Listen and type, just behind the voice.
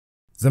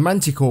The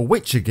Manticore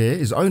Witcher gear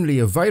is only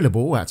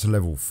available at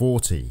level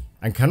 40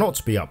 and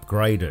cannot be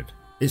upgraded.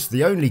 It's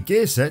the only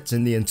gear set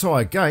in the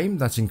entire game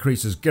that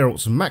increases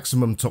Geralt's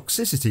maximum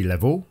toxicity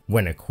level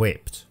when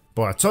equipped,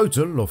 by a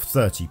total of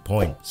 30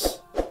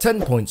 points.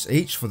 10 points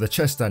each for the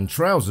chest and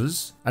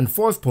trousers, and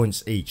 5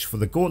 points each for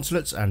the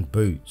gauntlets and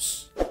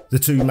boots. The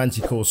two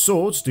Manticore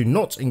swords do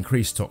not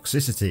increase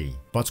toxicity,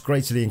 but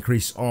greatly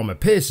increase armor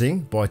piercing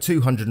by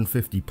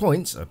 250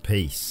 points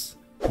apiece.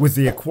 With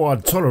the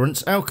acquired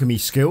tolerance alchemy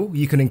skill,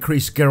 you can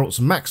increase Geralt's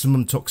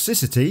maximum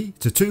toxicity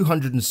to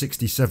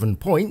 267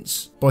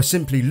 points by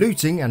simply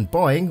looting and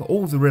buying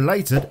all the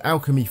related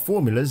alchemy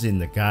formulas in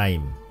the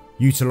game.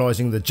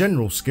 Utilising the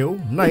general skill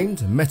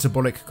named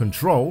Metabolic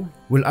Control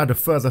will add a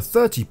further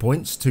 30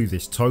 points to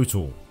this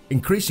total,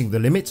 increasing the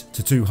limit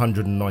to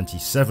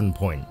 297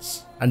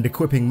 points. And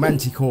equipping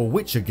Manticore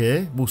Witcher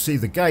gear will see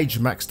the gauge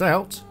maxed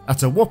out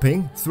at a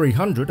whopping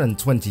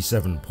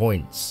 327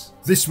 points.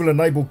 This will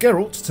enable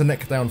Geralt to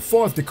neck down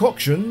 5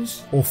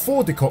 decoctions or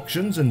 4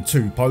 decoctions and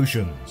 2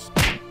 potions,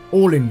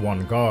 all in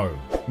one go,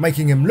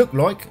 making him look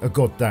like a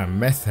goddamn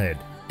meth head.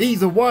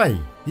 Either way,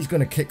 he's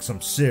gonna kick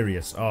some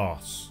serious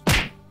arse.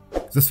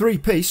 The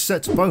 3-piece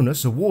set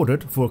bonus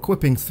awarded for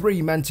equipping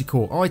 3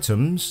 Manticore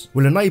items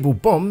will enable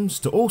bombs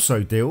to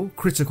also deal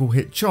critical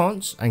hit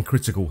chance and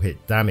critical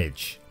hit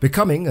damage,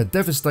 becoming a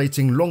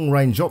devastating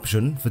long-range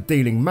option for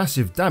dealing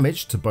massive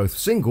damage to both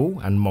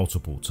single and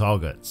multiple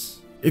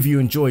targets. If you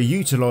enjoy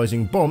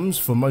utilising bombs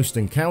for most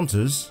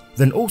encounters,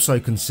 then also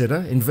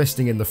consider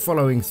investing in the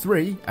following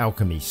 3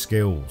 alchemy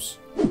skills: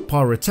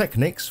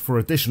 Pyrotechnics for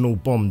additional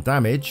bomb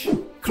damage,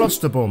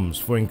 Cluster Bombs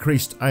for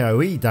increased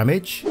AoE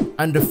damage,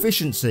 and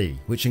Efficiency,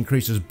 which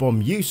increases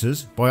bomb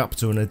uses by up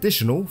to an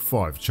additional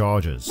 5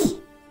 charges.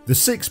 The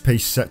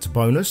 6-piece set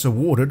bonus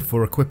awarded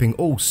for equipping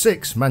all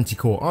 6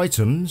 Manticore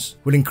items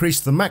will increase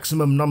the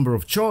maximum number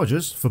of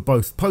charges for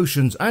both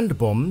potions and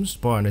bombs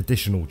by an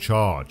additional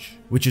charge,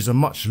 which is a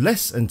much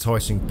less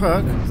enticing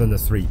perk than the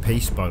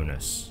 3-piece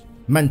bonus.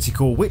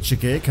 Manticore Witcher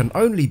gear can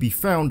only be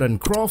found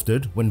and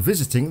crafted when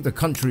visiting the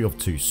country of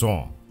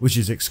Toussaint, which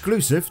is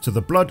exclusive to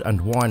the Blood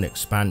and Wine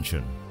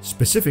expansion,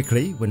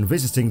 specifically when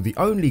visiting the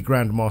only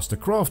Grandmaster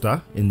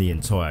crafter in the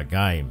entire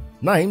game,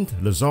 named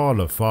Lazare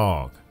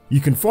Lafargue. You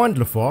can find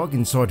Lafargue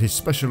inside his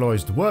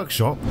specialised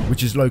workshop,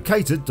 which is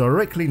located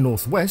directly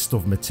northwest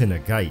of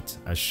Matina Gate,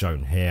 as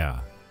shown here.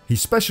 He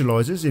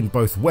specialises in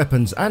both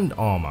weapons and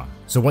armour,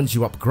 so once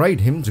you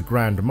upgrade him to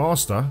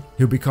Grandmaster,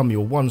 he'll become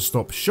your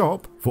one-stop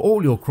shop for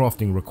all your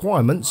crafting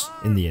requirements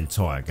in the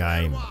entire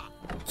game.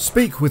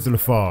 Speak with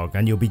Lafargue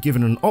and you'll be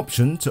given an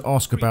option to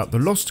ask about the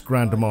lost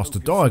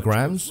Grandmaster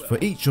diagrams for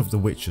each of the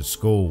Witcher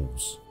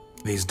schools.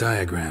 These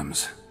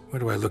diagrams, where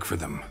do I look for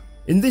them?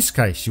 In this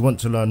case, you want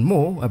to learn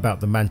more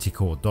about the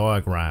Manticore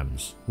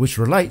Diagrams, which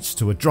relates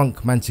to a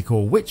drunk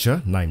Manticore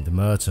Witcher named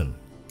Merton.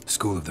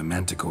 School of the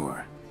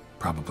Manticore.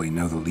 Probably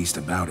know the least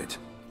about it.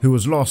 Who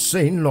was last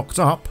seen locked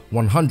up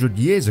 100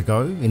 years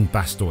ago in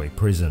Bastoy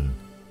Prison.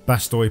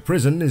 Bastoy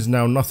Prison is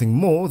now nothing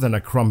more than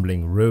a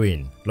crumbling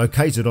ruin,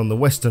 located on the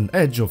western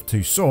edge of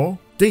Toussaint,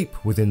 deep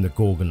within the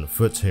Gorgon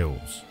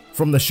foothills.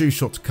 From the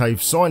Shoeshot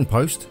Cave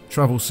signpost,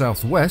 travel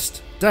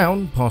southwest,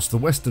 down past the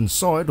western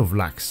side of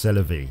Lac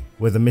Celevi,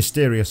 where the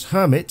mysterious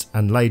Hermit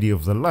and Lady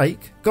of the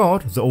Lake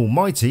guard the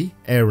almighty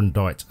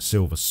erudite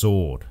Silver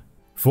Sword.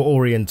 For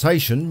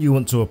orientation, you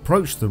want to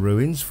approach the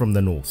ruins from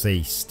the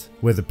northeast,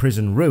 where the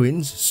prison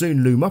ruins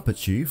soon loom up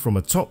at you from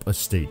atop a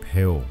steep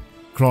hill.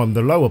 Climb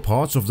the lower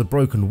part of the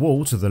broken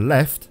wall to the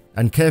left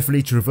and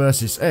carefully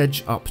traverse its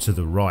edge up to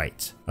the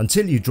right,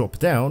 until you drop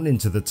down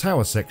into the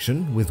tower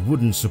section with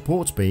wooden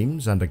support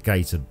beams and a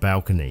gated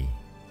balcony.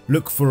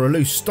 Look for a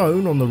loose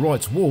stone on the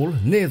right wall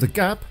near the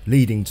gap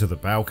leading to the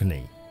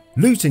balcony.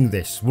 Looting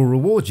this will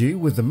reward you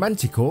with the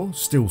Manticore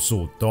Steel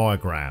Sword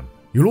diagram.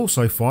 You'll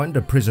also find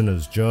a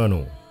prisoner's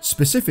journal,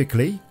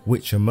 specifically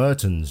Witcher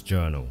Merton's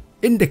journal,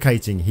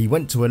 indicating he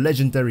went to a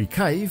legendary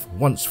cave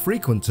once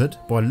frequented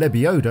by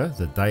Lebioda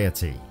the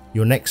deity.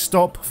 Your next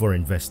stop for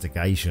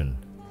investigation.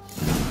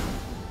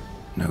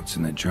 Notes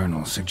in the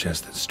journal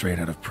suggest that straight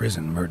out of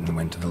prison, Merton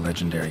went to the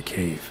legendary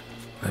cave.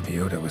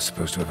 Lebioda was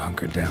supposed to have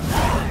hunkered down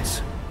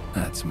once.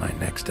 That's my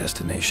next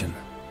destination.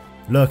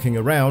 Lurking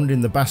around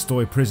in the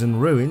Bastoy prison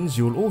ruins,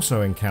 you'll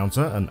also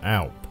encounter an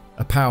Alp,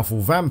 a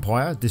powerful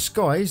vampire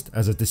disguised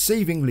as a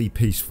deceivingly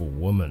peaceful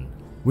woman.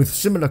 With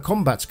similar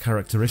combat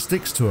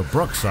characteristics to a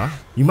Bruxa,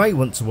 you may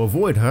want to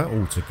avoid her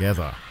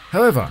altogether.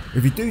 However,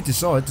 if you do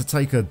decide to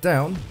take her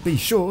down, be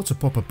sure to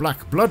pop a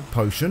black blood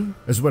potion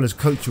as well as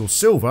coat your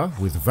silver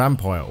with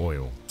vampire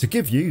oil to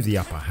give you the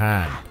upper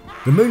hand.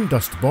 The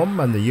Moondust Bomb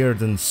and the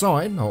Yrden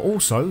Sign are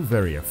also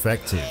very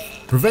effective,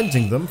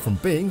 preventing them from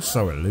being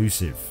so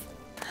elusive.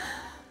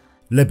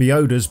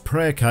 Lebioda's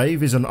Prayer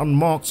Cave is an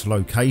unmarked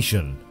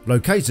location,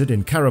 located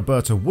in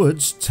Caraberta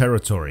Woods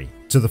territory,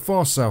 to the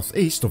far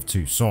southeast of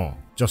Toussaint,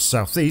 just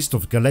southeast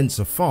of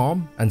Galenza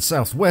Farm and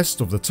southwest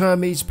of the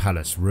Termes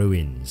Palace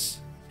ruins.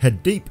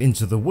 Head deep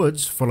into the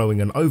woods following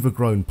an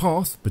overgrown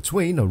path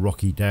between a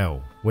rocky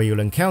dell, where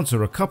you'll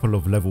encounter a couple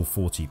of level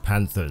 40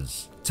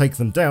 panthers. Take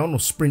them down or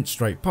sprint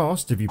straight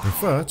past if you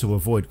prefer to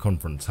avoid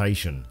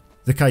confrontation.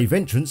 The cave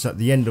entrance at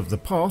the end of the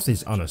path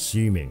is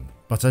unassuming,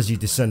 but as you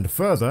descend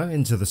further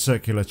into the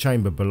circular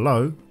chamber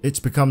below,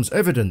 it becomes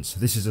evident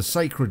this is a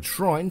sacred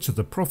shrine to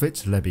the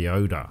prophet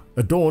Lebioda,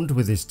 adorned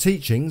with his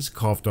teachings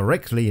carved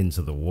directly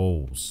into the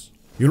walls.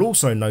 You'll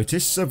also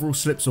notice several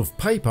slips of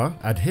paper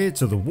adhered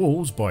to the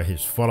walls by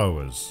his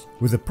followers,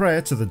 with a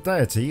prayer to the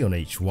deity on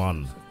each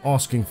one,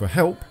 asking for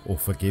help or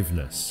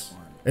forgiveness.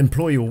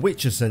 Employ your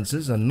Witcher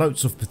senses and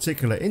notes of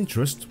particular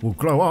interest will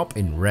glow up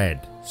in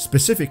red,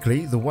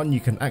 specifically the one you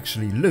can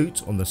actually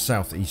loot on the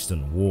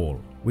southeastern wall,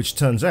 which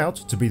turns out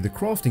to be the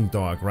crafting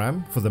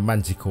diagram for the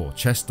Manticore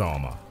chest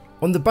armor.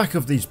 On the back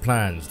of these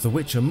plans, the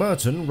Witcher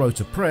Merton wrote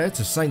a prayer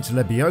to Saint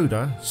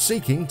Lebioda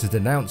seeking to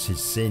denounce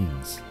his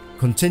sins.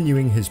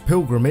 Continuing his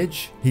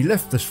pilgrimage, he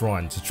left the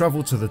shrine to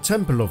travel to the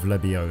temple of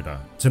Lebioda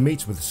to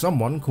meet with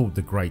someone called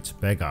the Great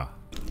Beggar.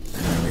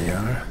 There we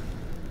are.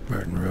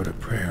 Merton wrote a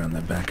prayer on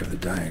the back of the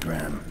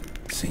diagram.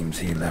 Seems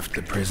he left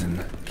the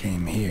prison,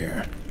 came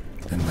here,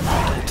 then went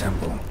on to the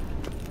temple.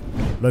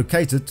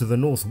 Located to the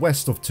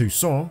northwest of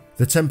Toussaint,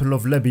 the Temple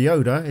of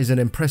Lebioda is an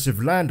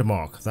impressive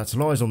landmark that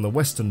lies on the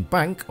western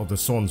bank of the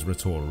Sans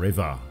Retour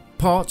River,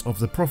 part of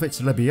the Prophet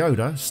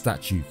Lebioda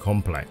statue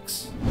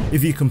complex.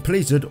 If you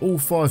completed all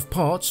 5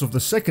 parts of the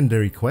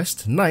secondary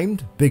quest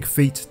named Big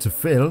Feet to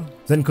Fill,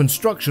 then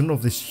construction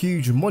of this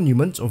huge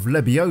monument of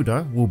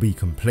Lebioda will be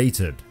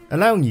completed,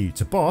 allowing you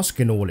to bask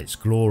in all its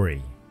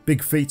glory.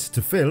 Big Feet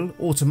to Fill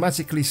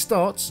automatically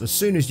starts as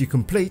soon as you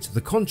complete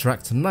the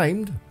contract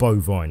named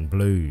Bovine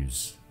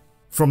Blues.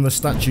 From the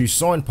statue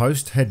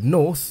signpost, head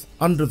north,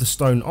 under the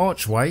stone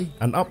archway,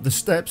 and up the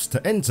steps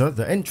to enter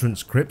the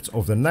entrance crypt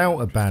of the now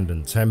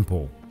abandoned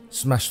temple.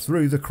 Smash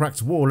through the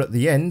cracked wall at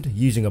the end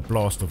using a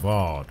blast of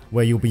Ard,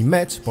 where you'll be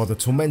met by the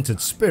tormented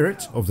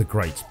spirit of the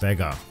Great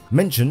Beggar,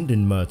 mentioned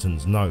in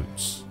Merton's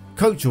notes.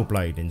 Coat your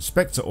blade in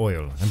Spectre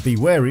Oil and be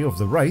wary of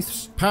the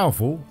Wraith's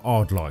powerful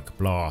Ard-like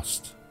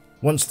blast.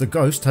 Once the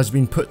ghost has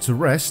been put to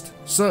rest,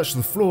 search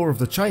the floor of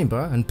the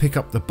chamber and pick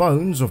up the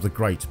bones of the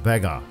Great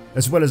Beggar,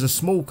 as well as a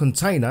small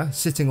container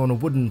sitting on a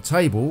wooden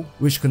table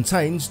which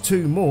contains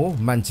 2 more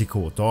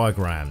Manticore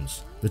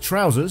Diagrams, the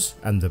Trousers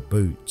and the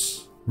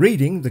Boots.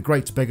 Reading the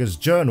Great Beggar's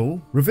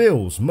journal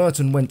reveals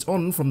Merton went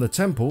on from the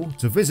temple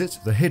to visit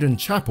the hidden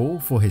chapel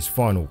for his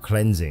final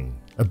cleansing,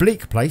 a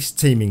bleak place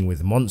teeming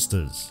with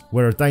monsters,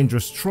 where a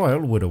dangerous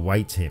trial would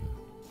await him.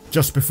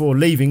 Just before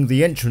leaving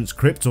the entrance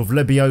crypt of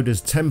Lebioda's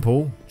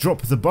temple,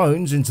 drop the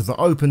bones into the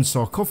open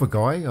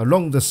sarcophagi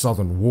along the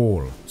southern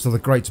wall, so the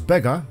Great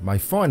Beggar may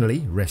finally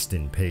rest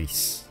in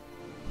peace.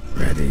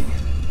 Ready.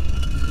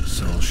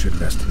 Soul should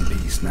rest in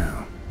peace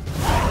now.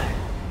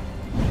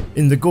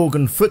 In the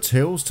Gorgon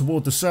foothills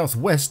toward the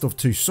southwest of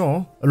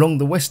Toussaint, along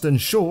the western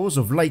shores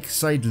of Lake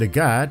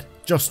Seyd-le-Gad,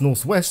 just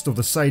northwest of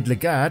the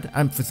Seyd-le-Gad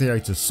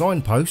amphitheatre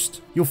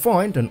signpost, you'll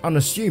find an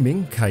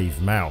unassuming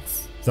cave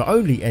mouth, the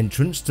only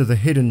entrance to the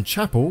hidden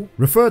chapel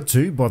referred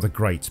to by the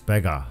Great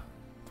Beggar.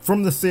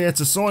 From the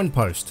theatre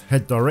signpost,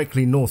 head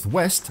directly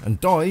northwest and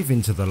dive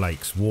into the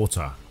lake's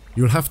water.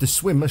 You'll have to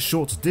swim a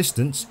short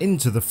distance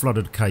into the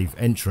flooded cave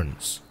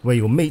entrance, where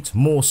you'll meet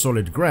more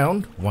solid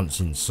ground once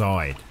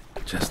inside.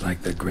 Just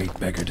like the Great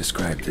Beggar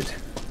described it.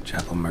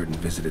 Chapel Merton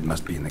visited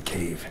must be in the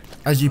cave.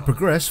 As you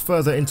progress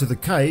further into the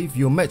cave,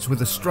 you're met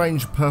with a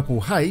strange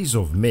purple haze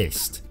of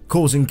mist,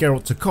 causing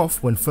Geralt to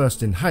cough when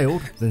first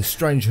inhaled, then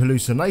strange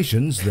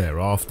hallucinations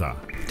thereafter.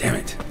 Damn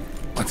it.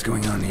 What's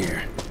going on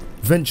here?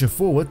 Venture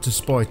forward to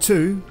spy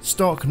 2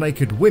 stark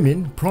naked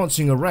women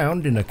prancing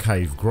around in a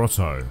cave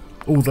grotto.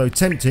 Although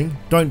tempting,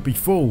 don't be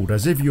fooled,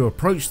 as if you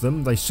approach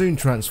them they soon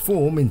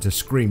transform into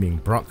screaming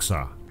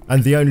Bruxa,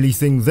 and the only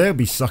thing they'll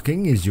be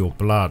sucking is your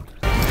blood.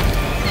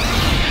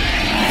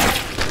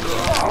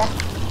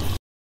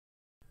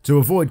 To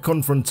avoid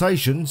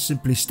confrontation,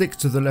 simply stick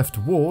to the left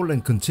wall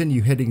and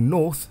continue heading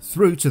north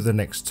through to the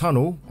next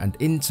tunnel and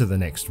into the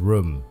next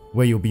room,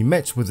 where you'll be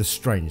met with a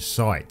strange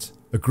sight.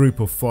 A group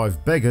of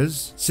 5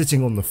 beggars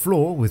sitting on the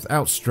floor with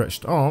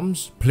outstretched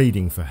arms,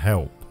 pleading for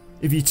help.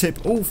 If you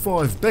tip all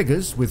 5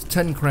 beggars with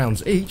 10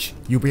 crowns each,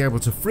 you'll be able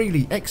to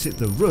freely exit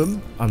the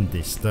room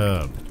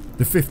undisturbed.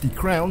 The 50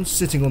 crowns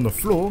sitting on the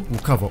floor will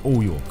cover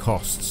all your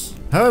costs.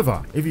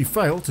 However, if you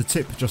fail to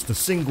tip just a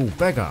single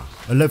beggar,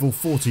 a level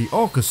 40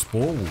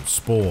 Arcaspore will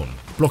spawn,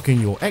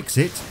 blocking your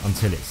exit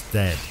until it's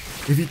dead.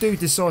 If you do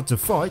decide to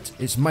fight,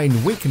 its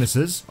main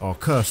weaknesses are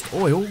Cursed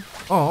Oil,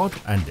 Ard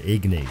and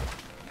Igni.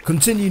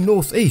 Continue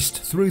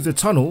northeast through the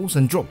tunnels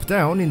and drop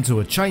down into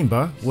a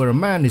chamber where a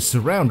man is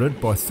surrounded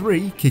by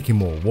 3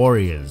 Kikimor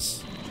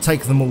warriors.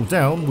 Take them all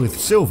down with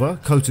silver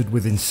coated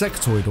with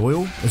insectoid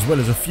oil, as well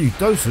as a few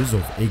doses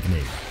of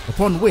Igni,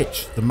 upon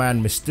which the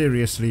man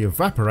mysteriously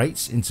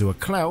evaporates into a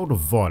cloud of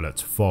violet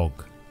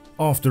fog.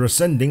 After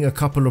ascending a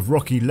couple of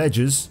rocky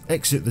ledges,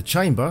 exit the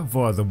chamber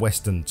via the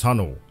western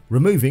tunnel,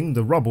 removing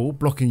the rubble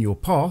blocking your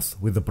path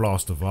with a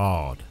blast of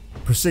Ard.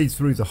 Proceed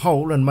through the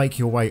hole and make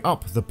your way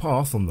up the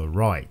path on the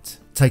right,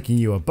 taking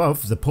you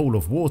above the pool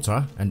of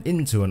water and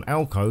into an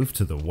alcove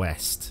to the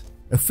west.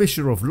 A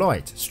fissure of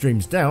light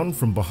streams down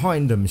from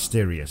behind a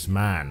mysterious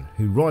man,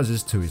 who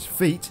rises to his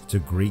feet to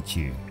greet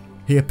you.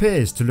 He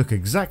appears to look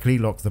exactly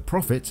like the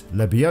prophet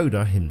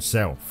Lebioda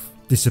himself,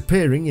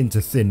 disappearing into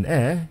thin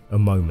air a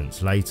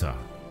moment later.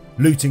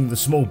 Looting the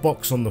small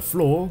box on the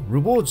floor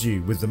rewards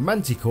you with the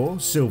Manticore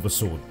Silver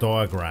Sword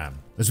diagram,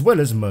 as well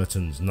as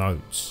Merton's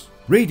notes.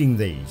 Reading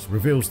these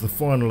reveals the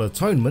final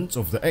atonement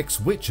of the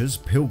ex-Witcher's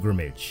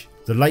pilgrimage,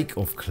 the Lake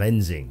of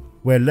Cleansing,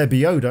 where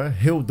Lebioda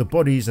healed the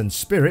bodies and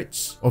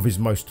spirits of his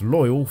most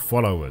loyal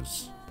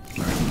followers.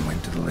 Merton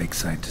went to the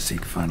lakeside to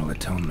seek final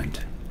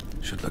atonement.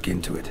 Should look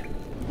into it.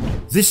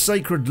 This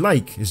sacred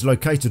lake is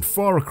located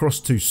far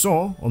across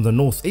Toussaint on the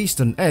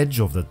northeastern edge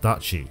of the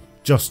duchy,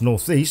 just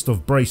northeast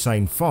of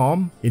Braysane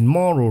Farm in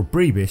Mar or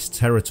Brebis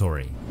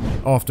territory.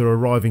 After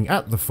arriving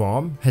at the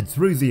farm, head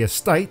through the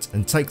estate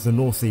and take the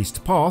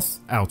northeast path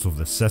out of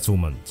the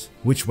settlement,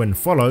 which when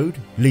followed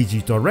leads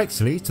you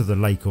directly to the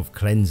Lake of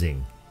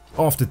Cleansing.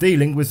 After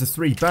dealing with the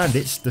 3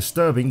 bandits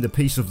disturbing the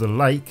peace of the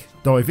lake,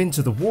 dive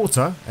into the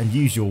water and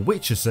use your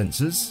Witcher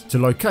sensors to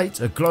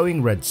locate a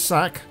glowing red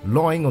sack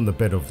lying on the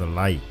bed of the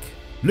lake.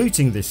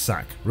 Looting this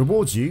sack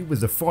rewards you with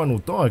the final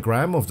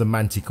diagram of the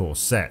Manticore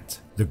set,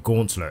 the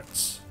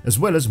Gauntlets, as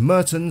well as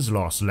Merton's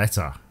last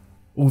letter.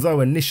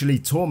 Although initially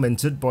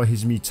tormented by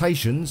his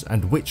mutations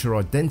and Witcher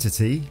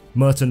identity,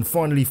 Merton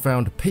finally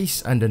found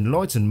peace and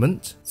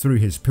enlightenment through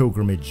his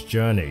pilgrimage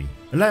journey,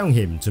 allowing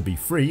him to be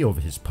free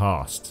of his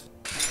past.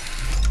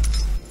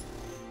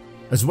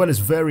 As well as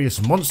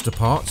various monster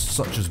parts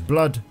such as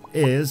blood,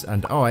 ears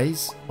and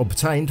eyes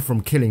obtained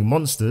from killing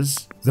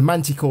monsters, the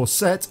Manticore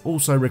set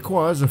also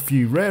requires a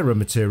few rarer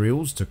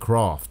materials to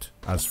craft,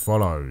 as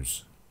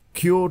follows: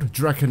 cured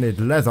draconid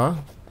leather,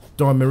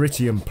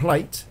 dimeritium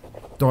plate,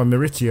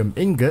 dimeritium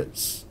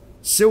ingots,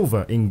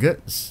 silver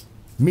ingots,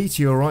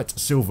 meteorite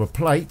silver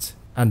plate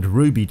and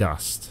ruby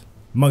dust.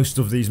 Most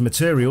of these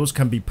materials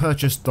can be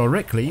purchased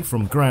directly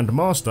from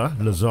Grandmaster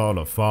Lazare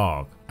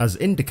Lafargue, as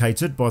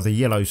indicated by the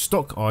yellow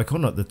stock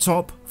icon at the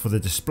top for the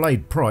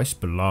displayed price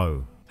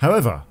below.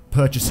 However,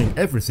 purchasing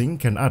everything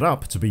can add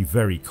up to be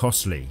very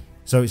costly,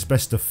 so it's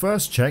best to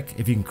first check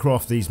if you can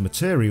craft these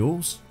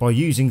materials by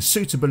using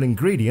suitable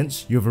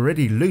ingredients you've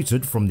already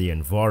looted from the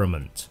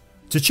environment.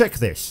 To check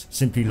this,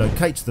 simply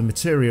locate the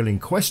material in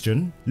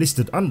question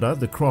listed under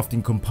the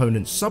crafting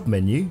components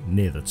submenu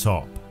near the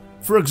top.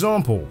 For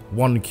example,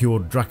 1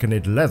 cured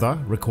draconid leather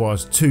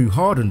requires 2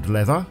 hardened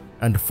leather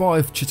and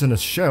 5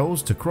 chitinous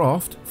shells to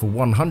craft for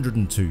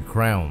 102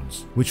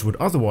 crowns, which would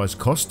otherwise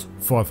cost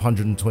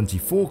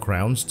 524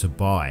 crowns to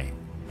buy.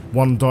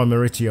 1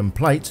 dimeritium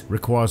plate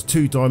requires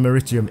 2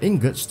 dimeritium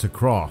ingots to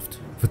craft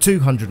for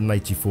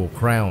 284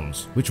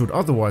 crowns, which would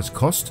otherwise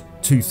cost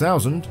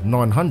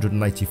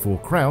 2,984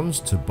 crowns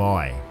to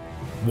buy.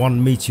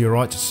 1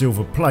 meteorite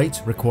silver plate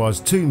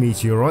requires 2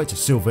 meteorite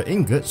silver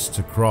ingots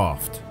to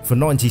craft for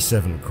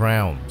 97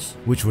 crowns,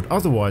 which would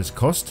otherwise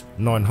cost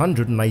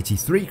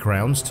 983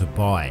 crowns to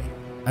buy.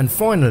 And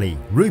finally,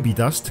 ruby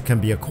dust can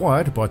be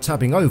acquired by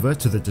tabbing over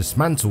to the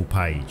dismantle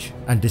page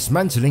and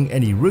dismantling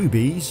any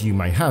rubies you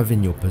may have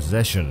in your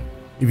possession.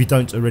 If you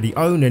don't already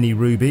own any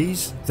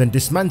rubies, then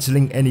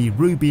dismantling any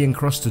ruby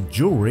encrusted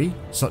jewellery,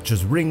 such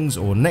as rings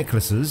or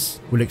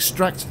necklaces, will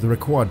extract the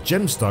required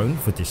gemstone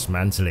for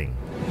dismantling.